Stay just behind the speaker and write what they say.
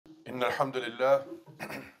إن الحمد لله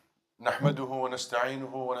نحمده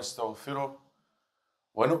ونستعينه ونستغفره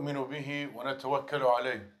ونؤمن به ونتوكل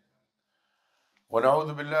عليه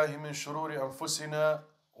ونعوذ بالله من شرور أنفسنا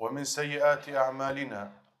ومن سيئات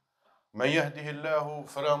أعمالنا من يهده الله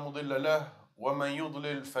فلا مضل له ومن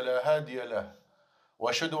يضلل فلا هادي له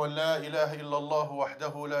وأشهد أن لا إله إلا الله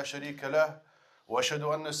وحده لا شريك له وأشهد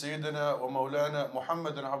أن سيدنا ومولانا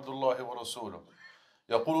محمدا عبد الله ورسوله.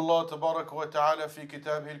 يقول الله تبارك وتعالى في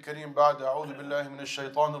كتابه الكريم بعد أعوذ بالله من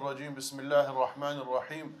الشيطان الرجيم بسم الله الرحمن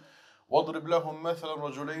الرحيم واضرب لهم مثلا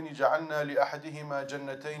رجلين جعلنا لأحدهما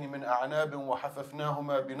جنتين من أعناب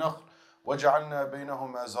وحففناهما بنخل وجعلنا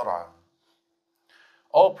بينهما زرعا.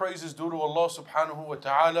 All praise is due to Allah subhanahu wa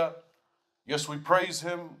ta'ala. Yes, we praise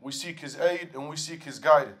Him, we seek His aid, and we seek His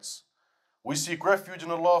guidance. We seek refuge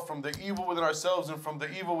in Allah from the evil within ourselves and from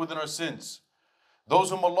the evil within our sins.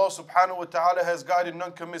 Those whom Allah subhanahu wa ta'ala has guided,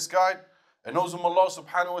 none can misguide. And those whom Allah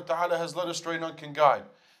subhanahu wa ta'ala has led astray, none can guide.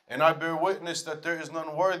 And I bear witness that there is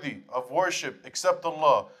none worthy of worship except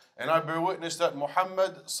Allah. And I bear witness that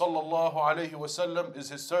Muhammad sallallahu alayhi wasallam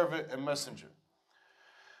is His servant and messenger.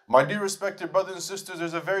 My dear respected brothers and sisters,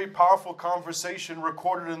 there's a very powerful conversation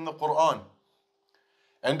recorded in the Quran.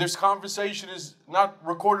 And this conversation is not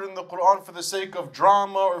recorded in the Quran for the sake of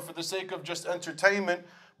drama or for the sake of just entertainment,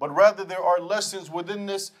 but rather there are lessons within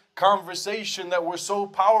this conversation that were so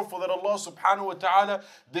powerful that Allah subhanahu wa ta'ala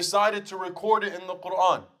decided to record it in the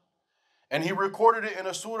Quran. And He recorded it in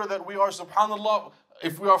a surah that we are, subhanAllah,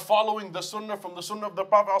 if we are following the sunnah from the sunnah of the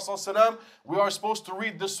Prophet ﷺ, we are supposed to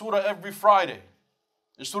read this surah every Friday.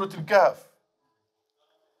 The Surah Al-Kahf.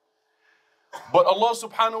 But Allah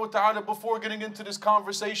subhanahu wa ta'ala, before getting into this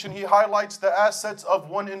conversation, He highlights the assets of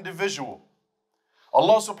one individual.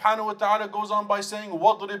 Allah subhanahu wa ta'ala goes on by saying,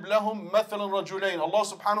 وَضْرِبْ لَهُمْ مَثَلًا رَجُلَيْنِ. Allah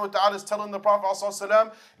subhanahu wa ta'ala is telling the Prophet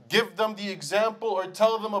ﷺ, give them the example or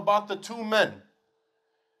tell them about the two men.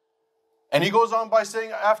 And He goes on by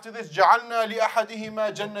saying after this, جَعَلْنَا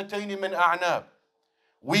لِأَحَدِهِمَا جَنَّتَيْنِ مِنْ أَعْنَابٍ.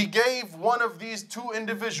 We gave one of these two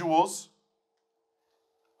individuals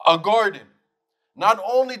a garden. Not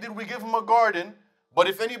only did we give him a garden, but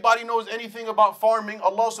if anybody knows anything about farming,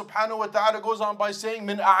 Allah subhanahu wa ta'ala goes on by saying,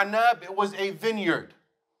 min a'nab, it was a vineyard.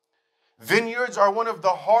 Vineyards are one of the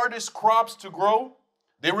hardest crops to grow.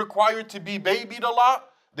 They require to be babied a lot.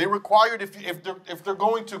 They require, if they're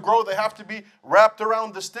going to grow, they have to be wrapped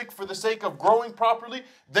around the stick for the sake of growing properly.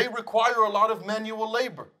 They require a lot of manual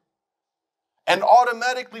labor. And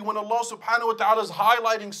automatically when Allah subhanahu wa ta'ala is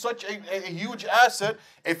highlighting such a huge asset,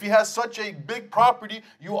 if He has such a big property,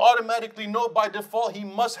 you automatically know by default He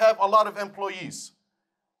must have a lot of employees.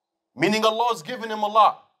 Meaning Allah has given him a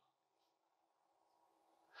lot.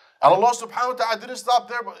 And Allah subhanahu wa ta'ala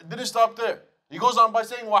didn't stop there. He goes on by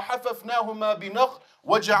saying, وَحَفَفْنَاهُمَا بِنَخْلٍ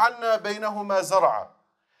وَجَعَلْنَا بَيْنَهُمَا زَرْعًا.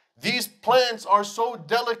 These plants are so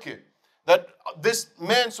delicate that this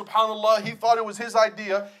man, subhanAllah, he thought it was his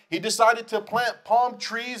idea. He decided to plant palm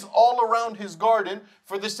trees all around his garden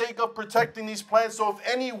for the sake of protecting these plants. So if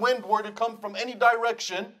any wind were to come from any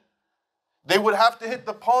direction, they would have to hit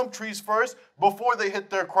the palm trees first before they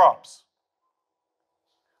hit their crops.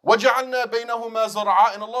 وَجَعَلْنَا بَيْنَهُمَا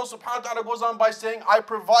زَرْعًا. And Allah subhanahu wa ta'ala goes on by saying, I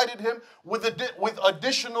provided him with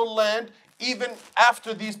additional land even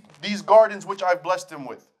after these gardens which I've blessed him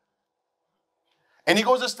with. And He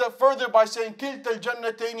goes a step further by saying, كِلْتَ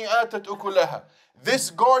الْجَنَّتَيْنِ آتَتْ أُكُلَهَا.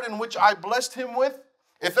 This garden which I blessed him with,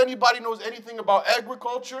 if anybody knows anything about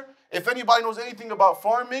agriculture, if anybody knows anything about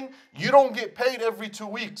farming, you don't get paid every 2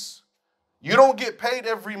 weeks. You don't get paid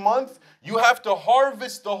every month. You have to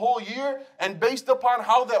harvest the whole year, and based upon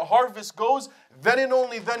how that harvest goes, then and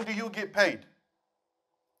only then do you get paid.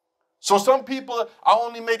 So some people, I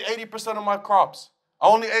only made 80% of my crops. I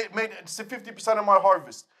only made 50% of my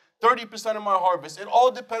harvest. 30% of my harvest. It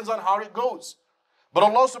all depends on how it goes. But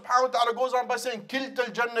Allah subhanahu wa ta'ala goes on by saying, كِلْتَ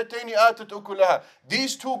الْجَنَّتَيْنِ آتَتْ أُكُلَهَا.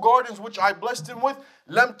 These two gardens which I blessed him with,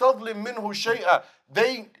 لَمْ تَظْلِمْ مِنْهُ شَيْئًا.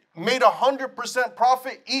 They made 100%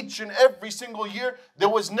 profit each and every single year. There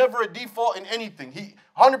was never a default in anything.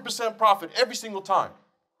 100% profit every single time.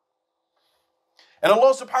 And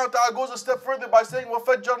Allah subhanahu wa ta'ala goes a step further by saying,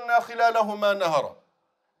 وَفَجَّرْنَا خِلَالَهُمَا نَهَرًا.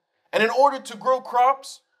 And in order to grow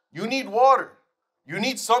crops, you need water. You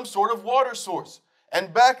need some sort of water source.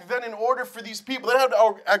 And back then, in order for these people, they didn't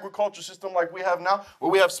have the agriculture system like we have now,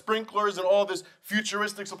 where we have sprinklers and all this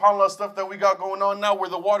futuristic, subhanAllah, stuff that we got going on now, where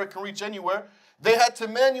the water can reach anywhere. They had to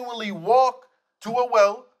manually walk to a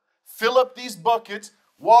well, fill up these buckets,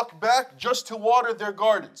 walk back just to water their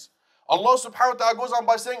gardens. Allah subhanahu wa ta'ala goes on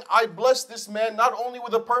by saying, I bless this man not only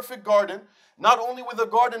with a perfect garden, not only with a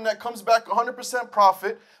garden that comes back 100%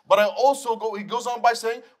 profit, but he goes on by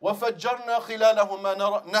saying, وَفَجَّرْنَا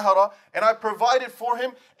خِلَالَهُمَا نَهَرًا, and I provided for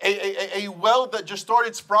him a well that just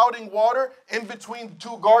started sprouting water in between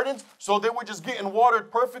two gardens, so they were just getting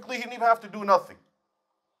watered perfectly. He didn't even have to do nothing.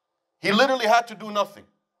 He literally had to do nothing,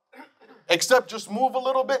 except just move a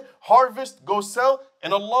little bit, harvest, go sell,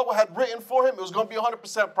 and Allah had written for him, it was going to be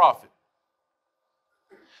 100% profit.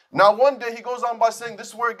 Now one day he goes on by saying, this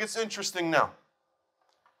is where it gets interesting now.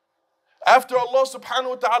 After Allah subhanahu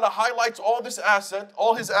wa ta'ala highlights all his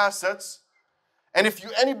assets, and if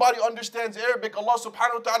anybody understands Arabic, Allah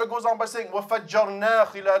subhanahu wa ta'ala goes on by saying, وَفَجَّرْنَا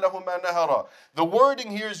خِلَالَهُمَا نَهَرًا. The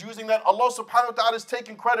wording here is using that Allah subhanahu wa ta'ala is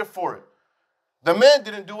taking credit for it. The man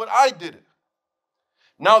didn't do it, I did it.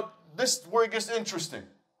 Now this is where it gets interesting.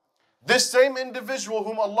 This same individual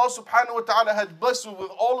whom Allah subhanahu wa ta'ala had blessed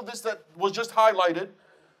with all of this that was just highlighted,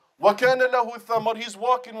 وَكَانَ لَهُ ثَمَرٌ, he's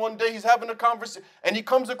walking one day, he's having a conversation, and he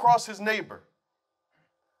comes across his neighbor.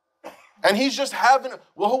 And he's just having,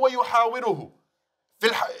 وَهُوَ يُحَاوِرُهُ فِي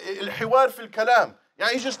الْحِوَارِ فِي الْكَلَامِ. Yeah,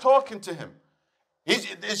 he's just talking to him.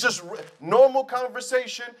 It's just normal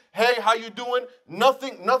conversation. Hey, how you doing?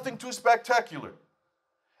 Nothing too spectacular.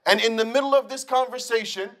 And in the middle of this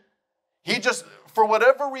conversation, he just, for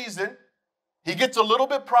whatever reason, he gets a little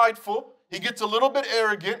bit prideful, he gets a little bit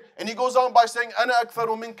arrogant, and he goes on by saying, أَنَا أَكْثَرُ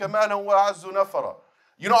مِنْكَ مَالًا وَأَعَزُّ نَفَرًا.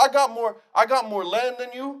 You know, I got more land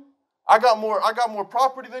than you. I got more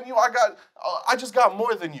property than you. I just got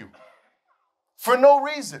more than you. For no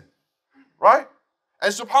reason. Right?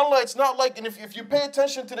 And subhanAllah, it's not like, and if you pay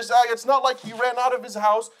attention to this ayah, it's not like he ran out of his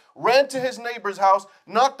house, ran to his neighbor's house,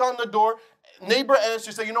 knocked on the door, neighbor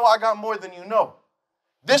answered, say, you know, I got more than you know.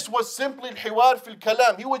 This was simply al-hiwar fil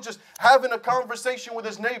kalam. He was just having a conversation with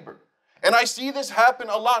his neighbor. And I see this happen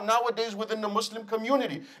a lot nowadays within the Muslim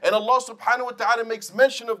community. And Allah subhanahu wa ta'ala makes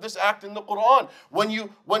mention of this act in the Quran. When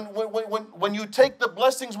you take the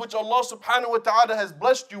blessings which Allah subhanahu wa ta'ala has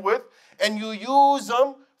blessed you with, and you use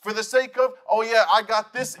them for the sake of, oh yeah, I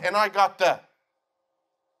got this and I got that.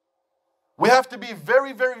 We have to be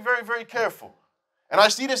very, very, very, very careful. And I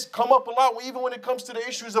see this come up a lot, even when it comes to the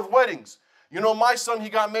issues of weddings. You know, my son, he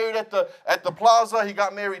got married at the plaza. He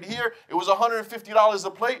got married here. It was $150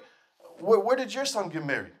 a plate. Where did your son get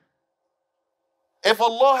married? If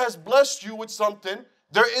Allah has blessed you with something,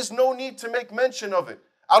 there is no need to make mention of it.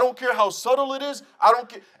 I don't care how subtle it is. I don't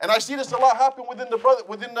care. And I see this a lot happen within the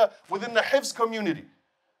Hifz community.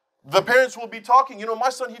 The parents will be talking. You know, my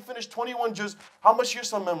son, he finished 21 juz. How much your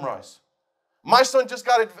son memorized? My son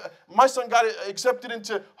got accepted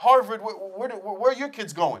into Harvard. Where are your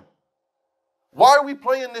kids going? Why are we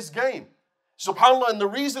playing this game? SubhanAllah, and the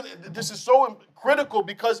reason this is so critical,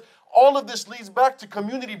 because all of this leads back to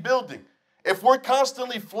community building. If we're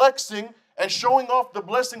constantly flexing and showing off the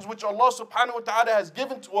blessings which Allah subhanahu wa ta'ala has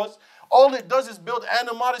given to us, all it does is build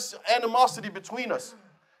animosity between us.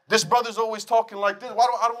 This brother's always talking like this.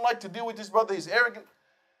 I don't like to deal with this brother, he's arrogant.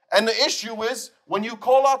 And the issue is, when you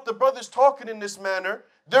call out the brothers talking in this manner,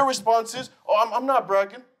 their response is, oh, I'm not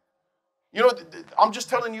bragging. You know, I'm just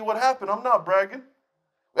telling you what happened. I'm not bragging.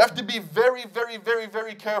 We have to be very, very, very,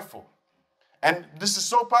 very careful. And this is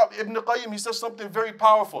so powerful. Ibn Qayyim, he says something very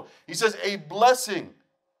powerful. He says, a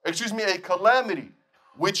calamity,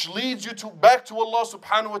 which leads you back to Allah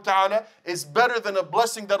subhanahu wa ta'ala, is better than a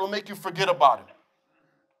blessing that will make you forget about it.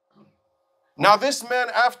 Now this man,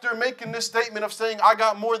 after making this statement of saying, I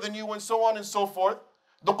got more than you, and so on and so forth,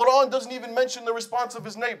 the Quran doesn't even mention the response of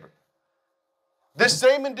his neighbor. This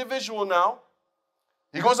same individual now,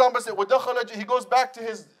 he goes on by saying, he goes back to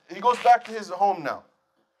his home now.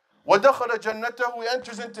 وَدَخَلَ جَنَّتَهُ, he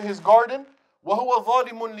enters into his garden. وَهُوَ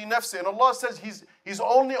ظَالِمٌ لِنَفْسِهِ, and Allah says he's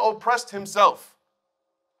only oppressed himself.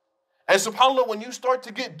 And subhanAllah, when you start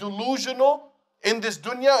to get delusional in this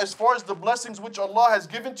dunya, as far as the blessings which Allah has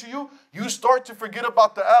given to you, you start to forget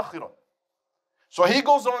about the akhirah. So he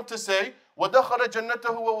goes on to say, وَدَخَلَ جَنَّتَهُ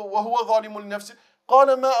وَهُوَ ظَالِمٌ لِنَفْسِهِ قَالَ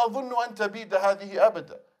مَا أَظُنُّ أَن تَبِيدَ هَذِهِ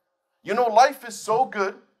أَبَدًا. You know, life is so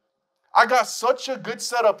good. I got such a good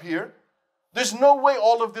setup here. There's no way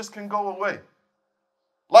all of this can go away.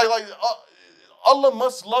 Allah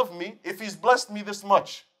must love me if He's blessed me this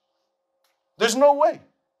much. There's no way.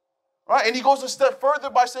 Right? And he goes a step further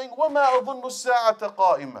by saying, وَمَا أَظُنُّ السَّاعَةَ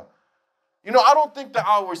قَائِمًا. You know, I don't think the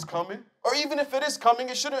hour's coming. Or even if it is coming,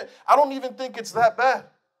 I don't even think it's that bad.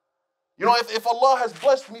 You know, if Allah has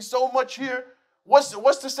blessed me so much here,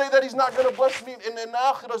 what's to say that He's not going to bless me in the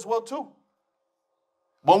akhirah as well too?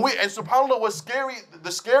 And subhanAllah,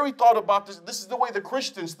 the scary thought about this is the way the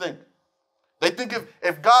Christians think. They think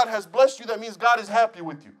if God has blessed you, that means God is happy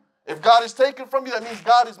with you. If God is taken from you, that means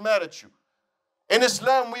God is mad at you. In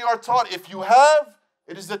Islam, we are taught if you have,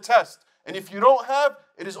 it is a test. And if you don't have,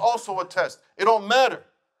 it is also a test. It don't matter.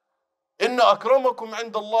 Inna akramakum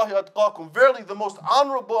indallahi atqakum. Verily, the most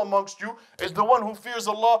honorable amongst you is the one who fears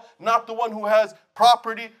Allah, not the one who has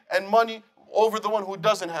property and money over the one who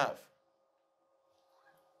doesn't have.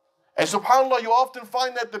 And subhanAllah, you often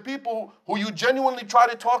find that the people who you genuinely try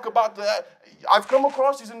to talk about that, I've come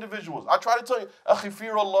across these individuals. I try to tell you, Akhi,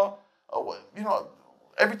 fear Allah.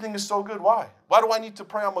 Everything is so good. Why? Why do I need to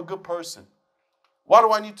pray? I'm a good person. Why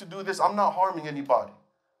do I need to do this? I'm not harming anybody.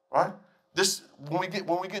 Right? This when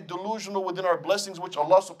we get delusional within our blessings, which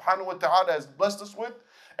Allah subhanahu wa ta'ala has blessed us with,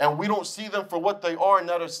 and we don't see them for what they are and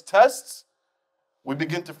that as tests, we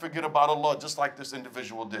begin to forget about Allah just like this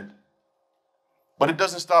individual did. But it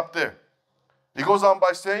doesn't stop there. He goes on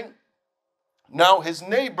by saying, now his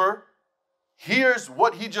neighbor hears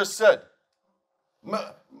what he just said.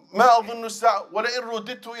 ما أظن الساعة ولئن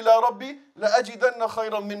رددت إلى ربي لأجدن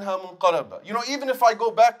خيرا منها منقلبا. Even if I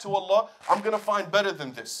go back to Allah, I'm going to find better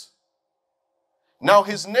than this. Now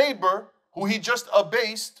his neighbor, who he just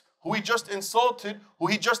abased, who he just insulted, who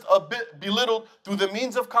he just belittled through the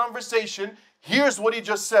means of conversation, hears what he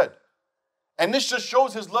just said. And this just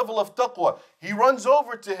shows his level of taqwa. He runs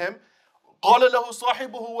over to him. قال له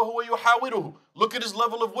صاحبه وهو يحاوره. Look at his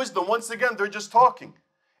level of wisdom. Once again, they're just talking.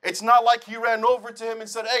 It's not like he ran over to him and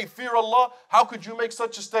said, hey, fear Allah, how could you make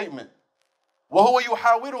such a statement? وهو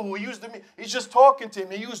يحاوره. He's just talking to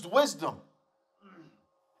him. He used wisdom.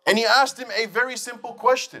 And he asked him a very simple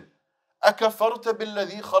question. أكفرت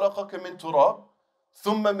بالذي خلقك من تراب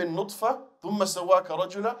ثم من نطفة ثم سواك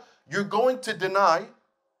رجلا. You're going to deny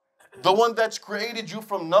the one that's created you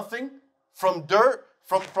from nothing, from dirt,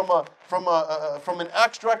 from an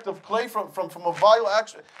extract of clay, from a vile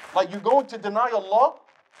extract. Like you're going to deny Allah?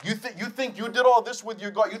 You think you did all this with your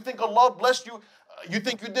God? You think Allah blessed you? You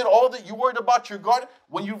think you did all that? You worried about your God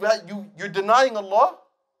when you're denying Allah?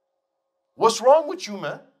 What's wrong with you,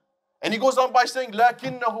 man? And he goes on by saying,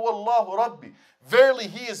 لَكِنَّهُ اللَّهُ رَبِّي. Verily,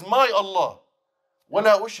 He is my Allah.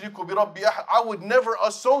 وَلَا أُشْرِكُ بِرَبِّي أَحَدٍ. I would never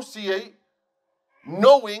associate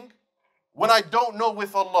knowing when I don't know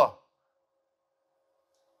with Allah.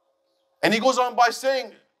 And he goes on by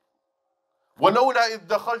saying, وَلَوْلَا إِذْ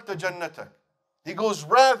دَخَلْتَ جَنَّتَكَ. He goes,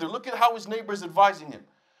 rather, look at how his neighbor is advising him.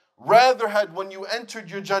 Rather had when you entered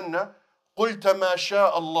your Jannah, قُلْتَ مَا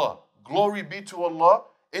شَاءَ اللَّهُ. Glory be to Allah.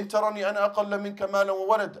 إِن تَرَنِي أَنَا أَقَلَّ مِنْكَ مَالًا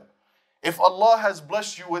وَوَلَدًا. If Allah has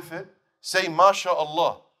blessed you with it, say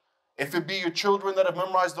MashaAllah. If it be your children that have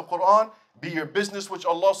memorized the Quran, be your business which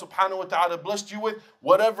Allah subhanahu wa ta'ala blessed you with,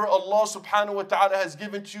 whatever Allah subhanahu wa ta'ala has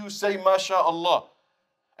given to you, say MashaAllah.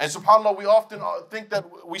 And subhanAllah, we often think that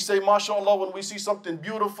we say MashaAllah when we see something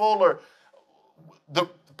beautiful, or the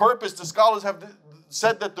purpose, the scholars have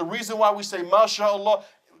said that the reason why we say MashaAllah,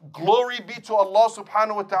 glory be to Allah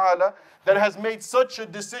subhanahu wa ta'ala that has made such a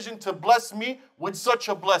decision to bless me with such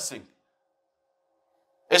a blessing.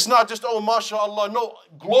 It's not just, oh, MashaAllah. No,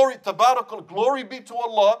 glory be to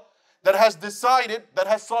Allah that has decided, that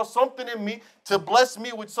has saw something in me to bless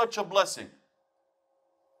me with such a blessing.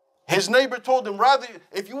 His neighbor told him, rather,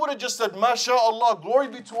 if you would have just said, MashaAllah, glory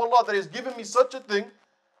be to Allah that has given me such a thing,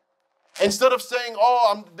 instead of saying,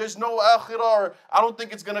 oh, there's no akhirah, or I don't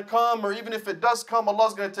think it's going to come, or even if it does come,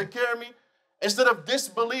 Allah's going to take care of me. Instead of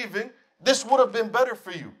disbelieving, this would have been better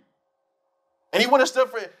for you. And he went a step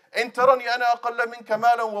further. إِن تَرَنِي أَنَا أَقَلَّ مِنْكَ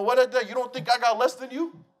مَالًا وَوَلَدًا. You don't think I got less than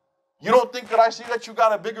you? You don't think that I see that you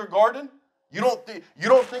got a bigger garden? You don't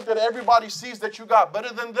think that everybody sees that you got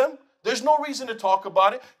better than them? There's no reason to talk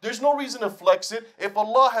about it. There's no reason to flex it. If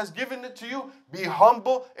Allah has given it to you, be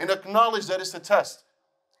humble and acknowledge that it's a test.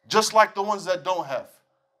 Just like the ones that don't have.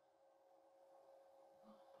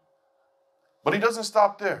 But he doesn't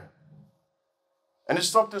stop there. And it's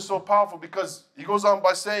something so powerful because he goes on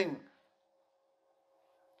by saying,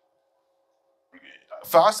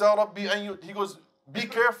 فَعَسَى رَبِّي أَن. He goes, be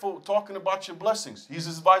careful talking about your blessings. He's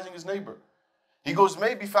advising his neighbor. He goes,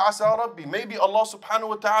 maybe فَعَسَى رَبِّي. Maybe Allah subhanahu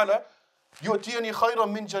wa ta'ala يُؤْتِيَنِي خَيْرًا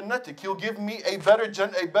مِنْ جَنَّتِكَ. He'll give me a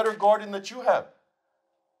better garden that you have.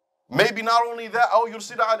 Maybe not only that, أو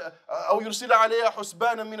يرسل عليها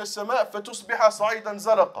حسبانا من السماء فتصبح صعيدا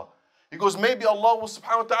زلقا. He goes, maybe Allah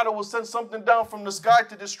subhanahu wa ta'ala will send something down from the sky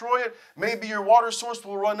to destroy it. Maybe your water source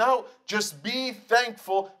will run out. Just be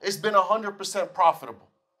thankful. It's been 100% profitable.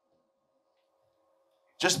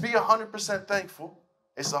 Just be 100% thankful.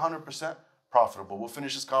 It's 100% profitable. We'll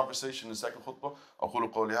finish this conversation in the second khutbah.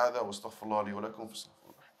 أقول قولي هذا واستغفر الله لي ولكم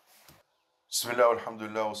فاستغفروه. بسم الله والحمد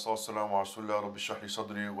لله والصلاة والسلام على رسول الله. رب اشرح لي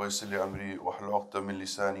صدري ويسر لي أمري واحلل عقدة من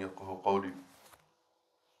لساني يفقهوا قولي.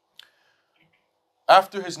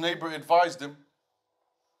 After his neighbor advised him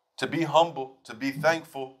to be humble, to be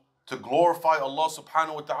thankful, to glorify Allah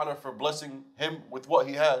subhanahu wa ta'ala for blessing him with what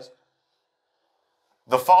he has,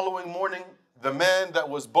 the following morning, the man that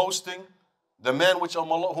was boasting, the man whom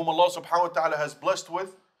Allah subhanahu wa ta'ala has blessed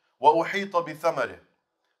with, وَأُحِيطَ بِثَمَرِهِ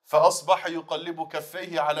فَأَصْبَحَ يُقَلِّبُ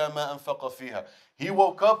كَفَّيْهِ عَلَى مَا أَنْفَقَ فِيهَا. He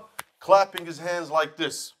woke up clapping his hands like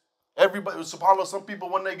this. Everybody, subhanAllah, some people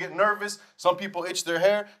when they get nervous, some people itch their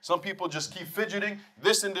hair, some people just keep fidgeting.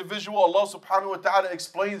 This individual, Allah subhanahu wa ta'ala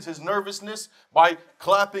explains his nervousness by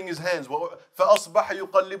clapping his hands. فَأَصْبَحَ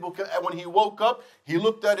يُقَلِّبُ. And when he woke up, he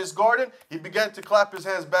looked at his garden, he began to clap his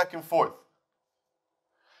hands back and forth.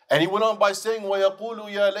 And he went on by saying, وَيَقُولُ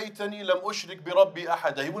يَا لَيْتَنِي لَمْ أُشْرِكْ بِرَبِّي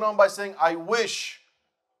أَحَدًا. He went on by saying, I wish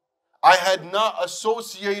I had not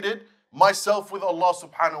associated myself with Allah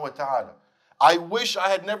subhanahu wa ta'ala. I wish I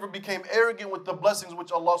had never became arrogant with the blessings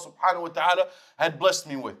which Allah subhanahu wa ta'ala had blessed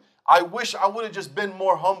me with. I wish I would have just been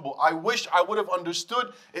more humble. I wish I would have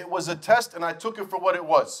understood it was a test and I took it for what it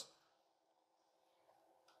was.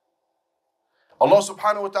 Allah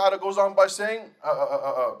subhanahu wa ta'ala goes on by saying,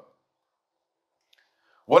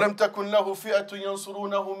 وَلَمْ تَكُنْ لَهُ فِئَةٌ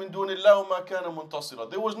يَنْصُرُونَهُ مِنْ دُونِ اللَّهِ وَمَا كَانَ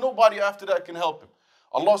مُنْتَصِرًا. There was nobody after that can help him.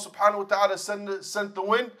 Allah subhanahu wa ta'ala sent the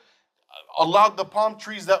wind, allowed the palm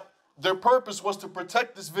trees that their purpose was to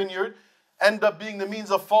protect this vineyard, end up being the means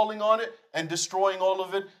of falling on it and destroying all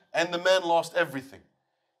of it, and the man lost everything.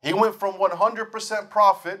 He went from 100%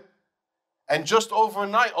 profit, and just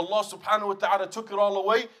overnight Allah subhanahu wa ta'ala took it all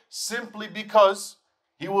away simply because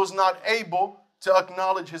he was not able to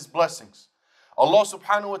acknowledge his blessings. Allah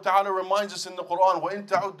subhanahu wa ta'ala reminds us in the Quran, وَإِن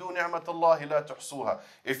تَعُدُّوا نِعْمَةَ اللَّهِ لَا تُحْصُوهَا.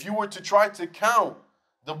 If you were to try to count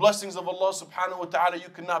the blessings of Allah subhanahu wa ta'ala, you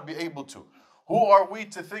cannot be able to. Who are we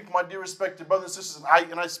to think, my dear respected brothers and sisters,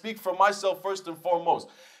 and I speak for myself first and foremost,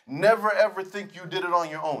 never ever think you did it on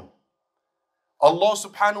your own. Allah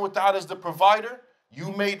subhanahu wa ta'ala is the provider.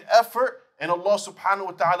 You made effort and Allah subhanahu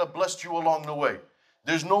wa ta'ala blessed you along the way.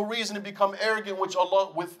 There's no reason to become arrogant with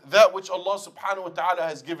that which Allah subhanahu wa ta'ala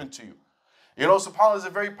has given to you. You know, subhanAllah is a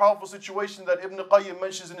very powerful situation that Ibn Qayyim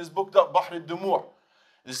mentions in his book, Bahr al-Dumu'.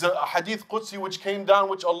 It's a hadith Qudsi which came down,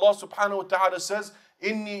 which Allah subhanahu wa ta'ala says,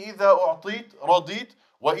 إِنِّي إِذَا أُعْطِيت رَضِيت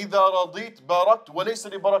وَإِذَا رَضِيت بَارَكْت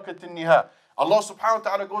وَلَيْسَ لِبَرَكَةٍ النِّهَا. Allah subhanahu wa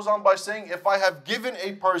ta'ala goes on by saying, if I have given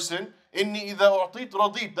a person, إِنِّي إِذَا أُعْطِيت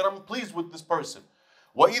رَضِيت, then I'm pleased with this person.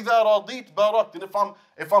 وَإِذَا رَضِيت بَارَكْت. And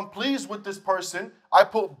if I'm pleased with this person, I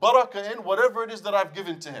put barakah in whatever it is that I've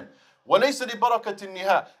given to him. وَلَيْسَ لِبَرَكَةٍ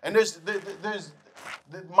النِّهَا. And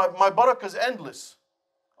my barakah is endless.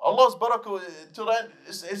 Allah's barakah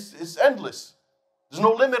is endless. There's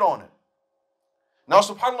no limit on it. Now,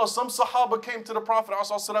 subhanAllah, some Sahaba came to the Prophet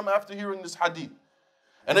ﷺ after hearing this hadith.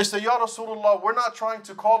 And they say, Ya Rasulullah, we're not trying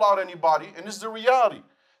to call out anybody. And this is the reality.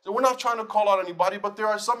 So we're not trying to call out anybody, but there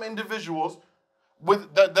are some individuals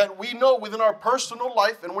that we know within our personal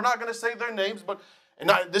life, and we're not going to say their names, but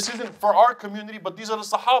this isn't for our community, but these are the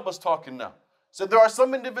Sahabas talking now. So there are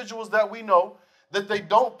some individuals that we know that they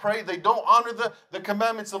don't pray, they don't honor the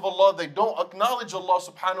commandments of Allah, they don't acknowledge Allah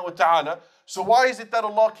subhanahu wa ta'ala. So why is it that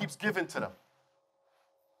Allah keeps giving to them?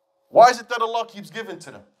 Why is it that Allah keeps giving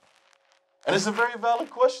to them? And it's a very valid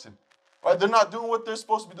question. Right? They're not doing what they're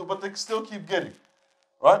supposed to be doing, but they still keep getting.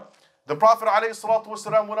 Right? The Prophet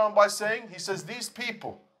ﷺ went on by saying, he says, these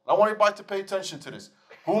people, I want everybody to pay attention to this,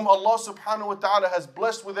 whom Allah subhanahu wa ta'ala has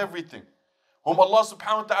blessed with everything, whom Allah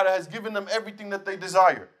subhanahu wa ta'ala has given them everything that they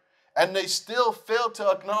desire, and they still fail to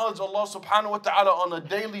acknowledge Allah subhanahu wa ta'ala on a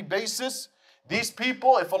daily basis. These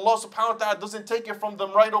people, if Allah subhanahu wa ta'ala doesn't take it from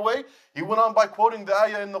them right away, he went on by quoting the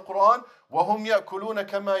ayah in the Quran, وَهُمْ يَأْكُلُونَ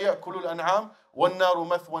كَمَا يَأْكُلُ الْأَنْعَامِ وَالنَّارُ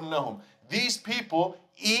مَثْوًى لَهُمْ. These people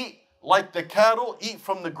eat like the cattle eat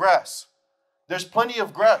from the grass. There's plenty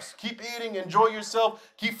of grass. Keep eating, enjoy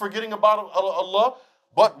yourself, keep forgetting about Allah.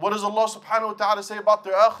 But what does Allah subhanahu wa ta'ala say about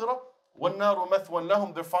their akhirah? وَالنَّارُ مَثْوًى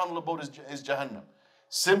لَهُمْ. Their final abode is Jahannam.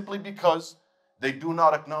 Simply because they do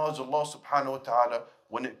not acknowledge Allah subhanahu wa ta'ala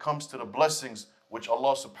when it comes to the blessings which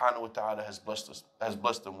Allah subhanahu wa ta'ala has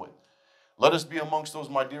blessed them with. Let us be amongst those,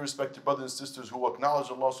 my dear respected brothers and sisters, who acknowledge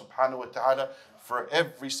Allah subhanahu wa ta'ala for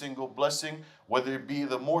every single blessing, whether it be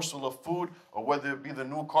the morsel of food or whether it be the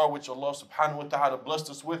new car which Allah subhanahu wa ta'ala blessed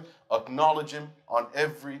us with. Acknowledge Him on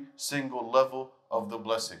every single level of the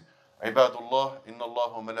blessing. عباد الله إن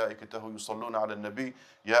الله وملائكته يصلون على النبي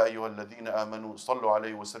يا أيها الذين آمنوا صلوا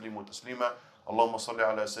عليه وسلموا تسليما اللهم صل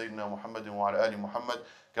على سيدنا محمد وعلى آل محمد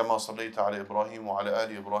كما صليت على إبراهيم وعلى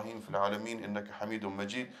آل إبراهيم في العالمين إنك حميد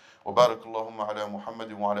مجيد. وبارك اللهم على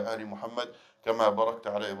محمد وعلى آل محمد كما باركت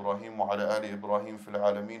على إبراهيم وعلى آل إبراهيم في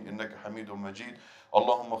العالمين إنك حميد مجيد.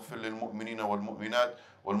 اللهم اغفر للمؤمنين والمؤمنات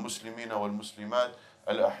والمسلمين والمسلمات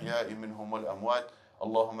الأحياء منهم والأموات.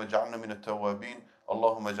 اللهم اجعلنا من التوابين،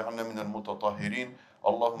 اللهم اجعلنا من المتطهرين،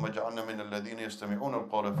 اللهم اجعلنا من الذين يستمعون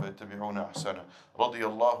القول فيتبعون أحسنه. رضي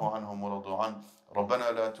الله عنهم ورضوا عنه.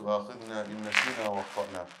 ربنا لا تؤاخذنا إن نسينا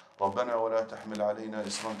واخطأنا، ربنا ولا تحمل علينا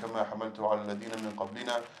إصرا كما حملته على الذين من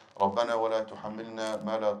قبلنا، ربنا ولا تحملنا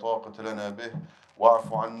ما لا طاقة لنا به،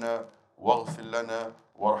 واعف عنا واغفر لنا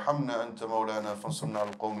وارحمنا أنت مولانا فانصرنا على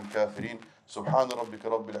القوم الكافرين. سبحان ربك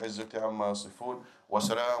رب العزة عما يصفون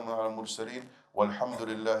وسلام على المرسلين والحمد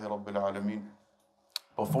لله رب العالمين.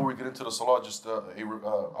 Before we get into the salah,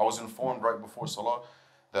 I was informed right before salah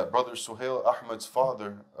that Brother Suhail Ahmed's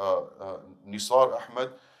father, Nisar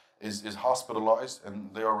Ahmed, is hospitalized,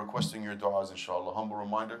 and they are requesting your du'as, inshallah. Humble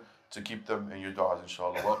reminder to keep them in your du'as,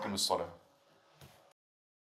 inshallah. Welcome to salah.